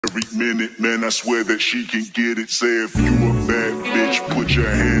every minute, man, I swear that she can get it. Say if you a bad bitch, put your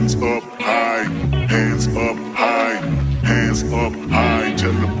hands up high. Hands up high. Hands up high.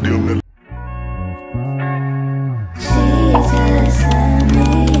 Tell them that.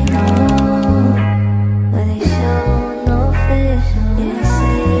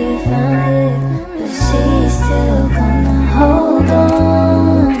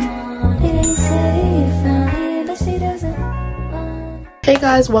 Hey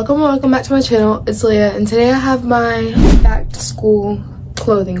guys, welcome back to my channel. It's Leah, and today I have my back to school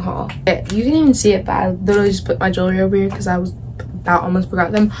clothing haul. You can even see it, but I literally just put my jewelry over here because I was about almost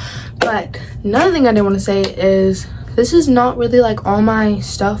forgot them. But another thing I didn't want to say is this is not really like all my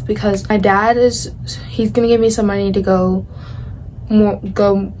stuff, because my dad he's gonna give me some money to go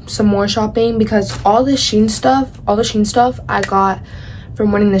some more shopping, because all the Shein stuff I got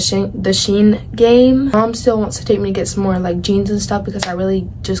from winning the Shein game. Mom still wants to take me to get some more like jeans and stuff, because I really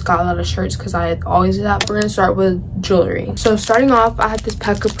just got a lot of shirts because I always do that. We're gonna start with jewelry. So starting off, I have this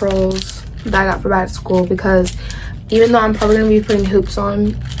pack of pearls that I got for back to school, because even though I'm probably gonna be putting hoops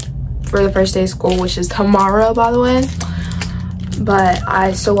on for the first day of school, which is tomorrow by the way, but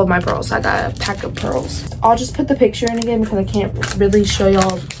I still love my pearls. I got a pack of pearls. I'll just put the picture in again because I can't really show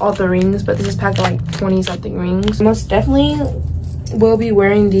y'all all the rings, but this is packed of like 20 something rings. Most definitely will be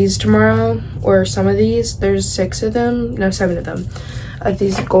wearing these tomorrow, or some of these. There's 7 of them of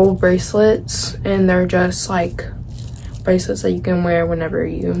these gold bracelets, and they're just like bracelets that you can wear whenever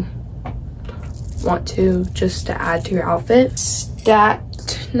you want to, just to add to your outfit.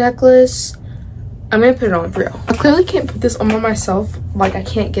 Stacked necklace. I'm gonna put it on for real. I clearly can't put this on by myself, like I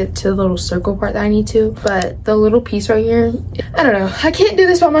can't get to the little circle part that I need to, but the little piece right here, I don't know, I can't do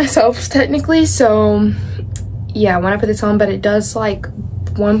this by myself technically, so yeah, when I put this on, but it does, like,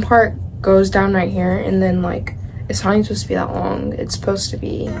 one part goes down right here, and then like it's not even supposed to be that long. It's supposed to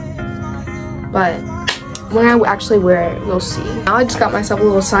be, but when I actually wear it, you'll see. Now I just got myself a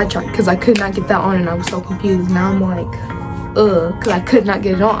little sidetracked because I could not get that on, and I was so confused. Now I'm like, because I could not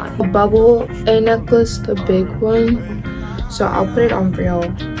get it on. The bubble A necklace, the big one, so I'll put it on for y'all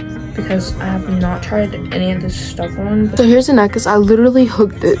because I have not tried any of this stuff on. So here's the necklace. I literally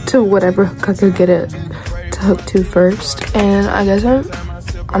hooked it to whatever hook I could get it to hook to first, and I guess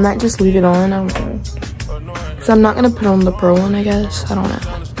I might just leave it on. I don't know, because I'm not gonna put on the pearl one, I guess. I don't know,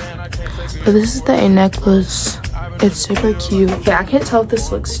 but this is the A necklace. It's super cute. Yeah, I can't tell if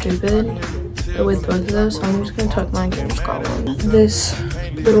this looks stupid with both of those, so I'm just gonna tuck mine and just got one. This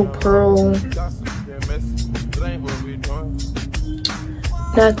little pearl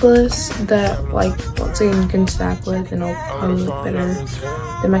necklace that, like, once again you can stack with, and it'll probably look better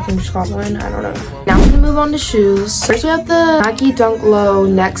than my just got one. I don't know. Now we're gonna move on to shoes. First we have the Nike Dunk Low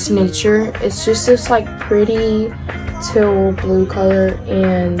Next Nature. It's just this like pretty teal blue color,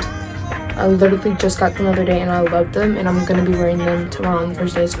 and I literally just got them the other day and I love them, and I'm gonna be wearing them tomorrow on the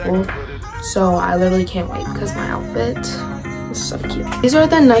first day of school. So I literally can't wait because my outfit is so cute. These are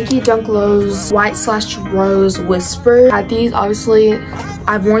the Nike Dunk Lows White/Rose Whisper. I had these, obviously,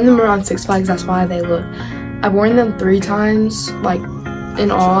 I've worn them around Six Flags, that's why they look. I've worn them 3 times, like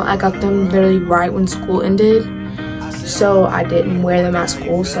in all. I got them literally right when school ended, so I didn't wear them at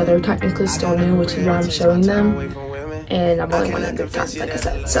school, so they're technically still new, which is why I'm showing them. And I've only worn them 3 times, like I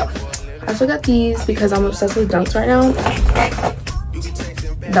said. So I also got these because I'm obsessed with dunks right now.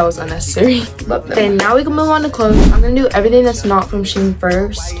 That was unnecessary. Love them. And now we can move on to clothes. I'm gonna do everything that's not from Shein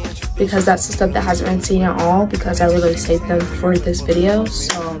first, because that's the stuff that hasn't been seen at all, because I literally saved them for this video.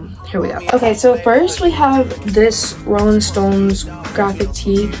 So here we go. Okay, so first we have this Rolling Stones graphic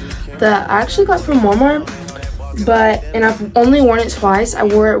tee that I actually got from Walmart, and I've only worn it twice. I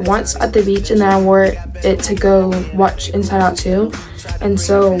wore it once at the beach, and then I wore it to go watch Inside Out 2, and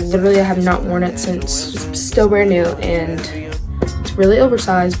so literally I have not worn it since. It's still brand new, and it's really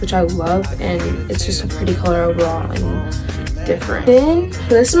oversized, which I love, and it's just a pretty color overall and different. Then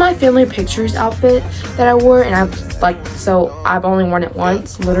this is my family pictures outfit that I wore, and I've only worn it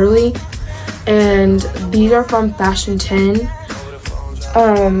once, literally. And these are from Fashion 10.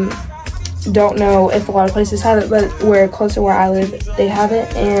 Don't know if a lot of places have it, but where close to where I live, they have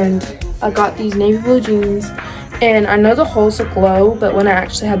it. And I got these navy blue jeans, and I know the holes look low, but when I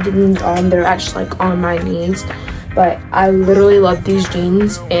actually have the jeans on, they're actually like on my knees. But I literally love these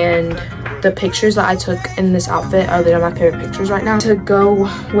jeans, and the pictures that I took in this outfit are literally my favorite pictures right now. To go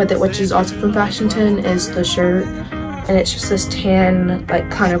with it, which is also from Fashion 10, is the shirt, and it's just this tan,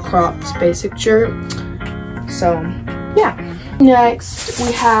 like, kind of cropped basic shirt. So yeah. Next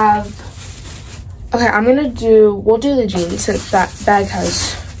we have, okay, we'll do the jeans since that bag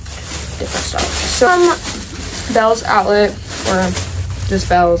has different stuff. So from Bealls outlet, or just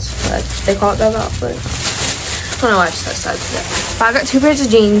Bealls, but they call it Bealls outfit. I don't know why I just said that. But I got 2 pairs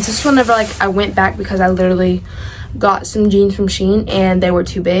of jeans. This one never, like, I went back because I literally got some jeans from Shein and they were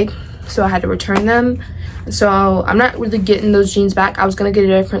too big, so I had to return them. So I'm not really getting those jeans back. I was gonna get a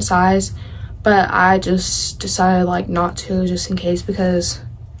different size, but I just decided like not to, just in case, because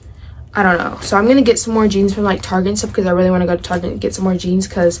I don't know. So I'm gonna get some more jeans from like Target and stuff, because I really want to go to Target and get some more jeans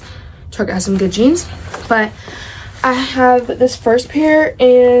because Target has some good jeans. But I have this first pair,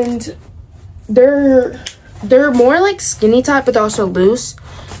 and they're more like skinny type, but they're also loose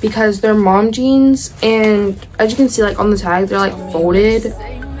because they're mom jeans, and as you can see like on the tag, they're like folded,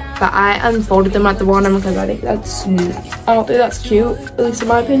 but I unfolded them at the bottom because I don't think that's cute, at least in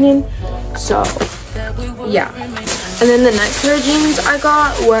my opinion. So yeah. And then the next pair of jeans I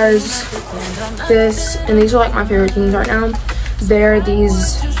got was this, and these are like my favorite jeans right now. They're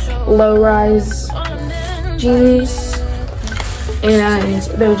these low-rise jeans, and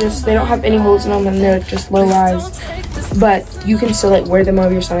they don't have any holes in them, and they're just low-rise, but you can still like wear them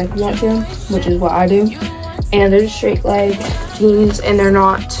over your stomach if you want to, which is what I do. And they're just straight leg jeans, and they're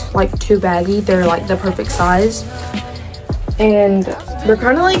not like too baggy. They're like the perfect size, and they're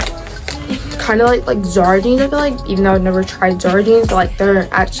kind of like Zara jeans, I feel like, even though I've never tried Zara jeans, but like they're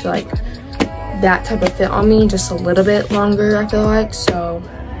actually like that type of fit on me, just a little bit longer, I feel like. So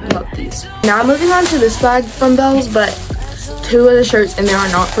love these. Now moving on to this bag from Bealls, but 2 of the shirts in there are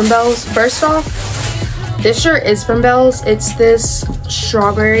not from Bealls. First off, this shirt is from Bealls. It's this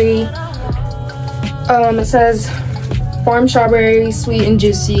strawberry, it says farm strawberry, sweet and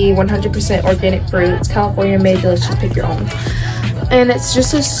juicy, 100% organic fruits, California made, delicious, pick your own. And it's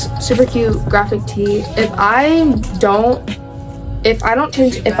just this super cute graphic tee. If I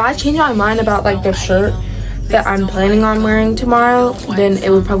change my mind about like the shirt that I'm planning on wearing tomorrow, then it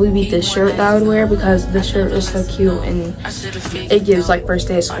would probably be this shirt that I would wear, because this shirt is so cute and it gives like first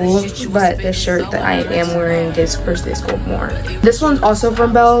day of school. But this shirt that I am wearing gives first day of school more. This one's also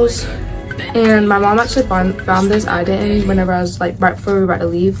from Bealls, and my mom actually found this. I didn't. Whenever I was like right before we were about to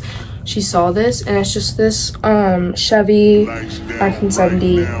leave, she saw this, and it's just this Chevy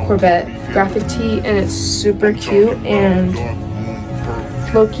 1970 Corvette graphic tee, and it's super cute. And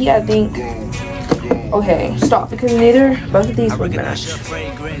low-key, I think, okay, stop, because both of these would match.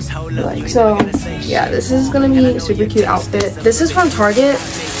 Like, so yeah, this is gonna be a super cute outfit. This is from Target,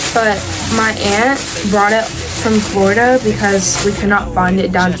 but my aunt brought it from Florida because we could not find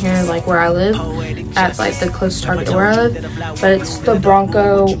it down here, like where I live, at like the closest Target to where I live. But it's the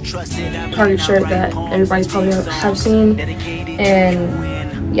Bronco Target shirt that everybody's probably have seen,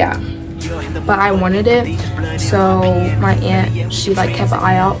 and yeah, but I wanted it, so my aunt, she like kept an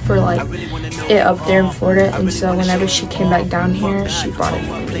eye out for like it up there in Florida, and so whenever she came back down here, she brought it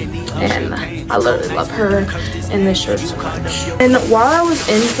for me, and I literally love her and this shirt so much. And while I was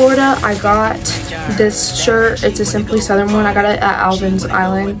in Florida, I got this shirt. It's a Simply Southern one. I got it at Alvin's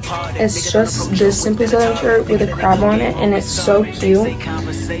Island. It's just this Simply Southern shirt with a crab on it, and it's so cute,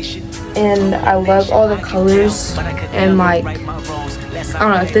 and I love all the colors. And like, I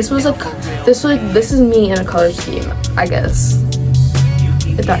don't know if this is me in a color scheme, I guess,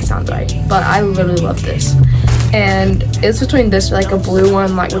 if that sounds right. But I literally love this, and it's between this, like a blue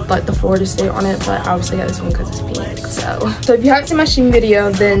one, like with like the Florida state on it, but I obviously got this one because it's pink. So if you haven't seen my Shein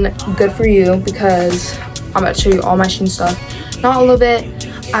video, then good for you, because I'm about to show you all my Shein stuff. Not all of it.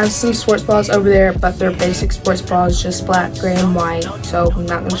 I have some sports bras over there, but they're basic sports bras, just black, gray, and white, so I'm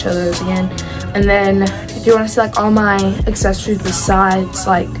not going to show those again. And then if you want to see like all my accessories besides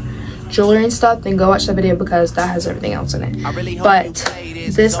like jewelry and stuff, then go watch the video, because that has everything else in it. But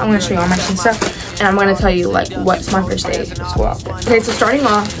this, I'm going to show you all my Shein stuff, and I'm going to tell you like what's my first day of school outfit. Okay, so starting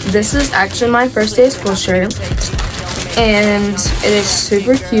off, this is actually my first day of school shirt, and it is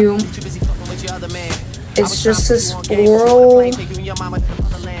super cute. It's just this floral,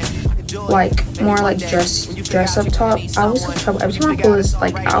 like more like dress up top. I always have trouble every time I pull this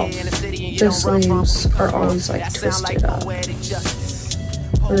like out. The sleeves are always like twisted up, or at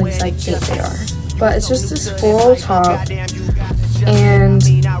least I think they are. But it's just this floral top, and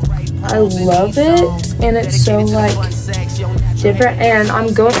I love it, and it's so like different. And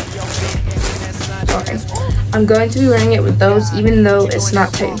I'm going to be wearing it with those, even though it's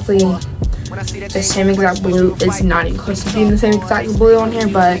not technically the same exact blue. It's not even close to being the same exact blue on here,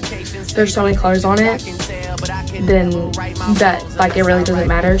 but there's so many colors on it, then that like it really doesn't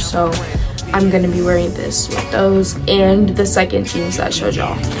matter. So I'm gonna be wearing this with those and the second jeans that I showed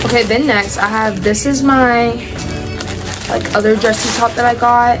y'all. Okay, then next I have, this is my like other dressy top that I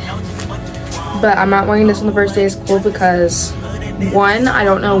got, but I'm not wearing this on the first day of school because one, I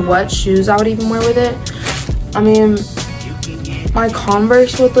don't know what shoes I would even wear with it. I mean, my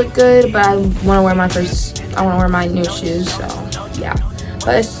Converse would look good, but I want to wear my new shoes, so yeah.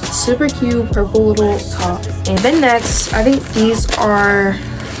 But it's super cute, purple little top. And then next, I think these are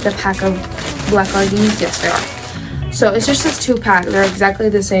the pack of black leggings. Yes, they are. So it's just this 2-pack. They're exactly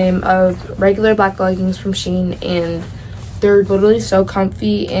the same of regular black leggings from Shein, and they're literally so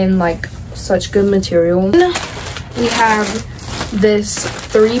comfy and like such good material. We have this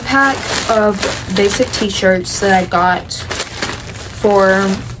 3-pack of basic t-shirts that I got for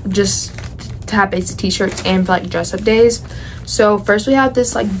just to have basic t-shirts and for like dress up days. So first we have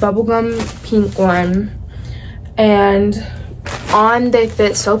this like bubblegum pink one, and they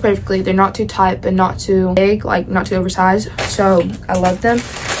fit so perfectly. They're not too tight but not too big, like not too oversized, so I love them.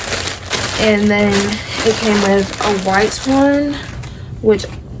 And then it came with a white one, which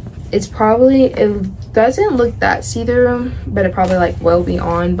it's probably, it doesn't look that see-through, but it probably like will be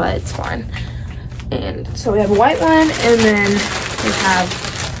on, but it's fine. And so we have a white one, and then we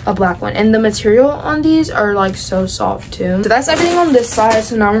have a black one, and the material on these are like so soft too. So that's everything on this side.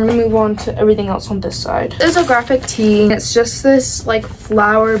 So now we're gonna move on to everything else on this side. There's a graphic tee. It's just this like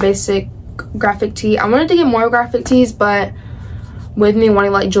flower basic graphic tee. I wanted to get more graphic tees, but with me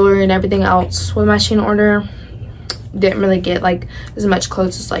wanting like jewelry and everything else with my Shein order, didn't really get like as much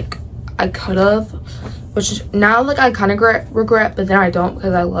clothes as like I could have, which now like I kind of regret, but then I don't,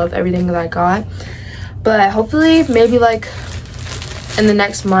 because I love everything that I got. But hopefully maybe like in the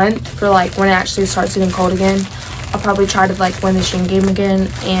next month, for like when it actually starts getting cold again, I'll probably try to like win the Shein game again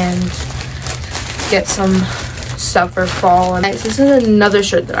and get some stuff for fall. And this is another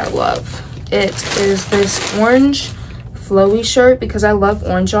shirt that I love. It is this orange flowy shirt, because I love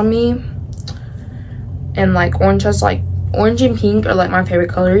orange on me, and like orange has like orange and pink are like my favorite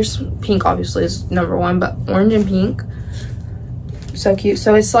colors. Pink obviously is #1, but orange and pink, so cute.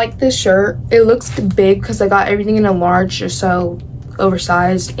 So it's like this shirt, it looks big because I got everything in a large, just so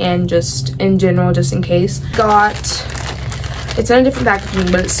oversized, and just in general, just in case. It's in a different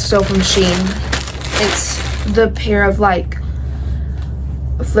packaging, but it's still from Shein. It's the pair of like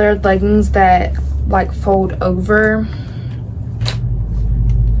flared leggings that like fold over.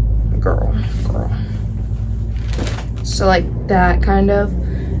 Girl. So like that kind of,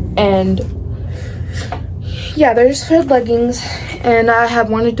 and yeah, they're just flared leggings, and I have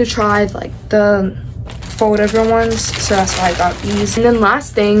wanted to try like the fold over ones, so that's why I got these. And then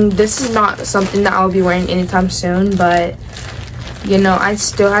last thing, this is not something that I'll be wearing anytime soon, but you know, I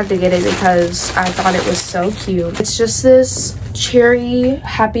still have to get it because I thought it was so cute. It's just this cherry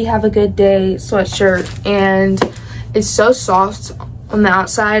happy have a good day sweatshirt, and it's so soft on the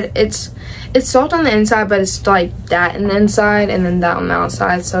outside. It's soft on the inside, but it's like that in the inside and then that on the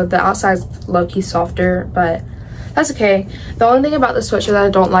outside. So the outside's low-key softer, but that's okay. The only thing about the sweatshirt that I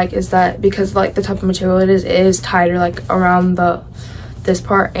don't like is that because like the type of material it is tighter like around this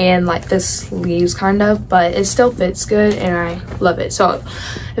part and like the sleeves kind of, but it still fits good and I love it. So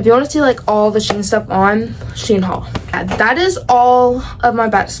if you want to see like all the Shein stuff on Shein haul, that is all of my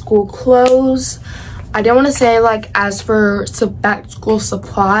back to school clothes. I didn't want to say like as for back to school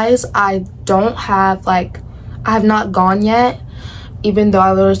supplies, I don't have like, I have not gone yet, even though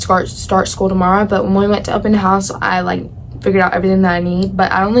I literally start school tomorrow. But when we went to open house, I like figured out everything that I need, but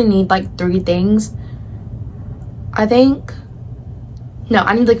I only need like 3 things, I think. No,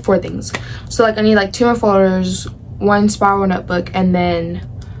 I need like 4 things. So like I need like 2 more folders, 1 spiral notebook, and then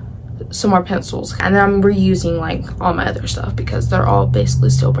some more pencils. And then I'm reusing like all my other stuff because they're all basically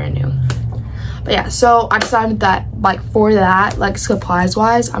still brand new. But yeah, so I decided that like for that, like supplies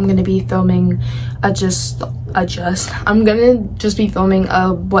wise, I'm gonna be filming I'm gonna just be filming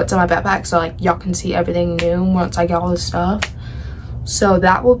what's in my backpack, so like y'all can see everything new once I get all this stuff. So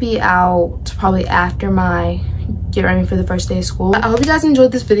that will be out probably after my get ready for the first day of school. I hope you guys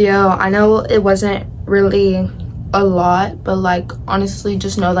enjoyed this video. I know it wasn't really a lot, but like honestly,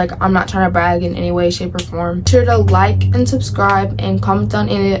 just know like I'm not trying to brag in any way, shape, or form. Be sure to like and subscribe and comment down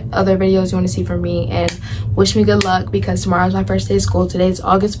any other videos you want to see from me, and wish me good luck because tomorrow's my first day of school. Today's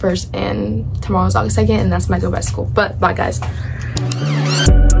August 1st and tomorrow's August 2nd, and that's my go back to school. But bye guys.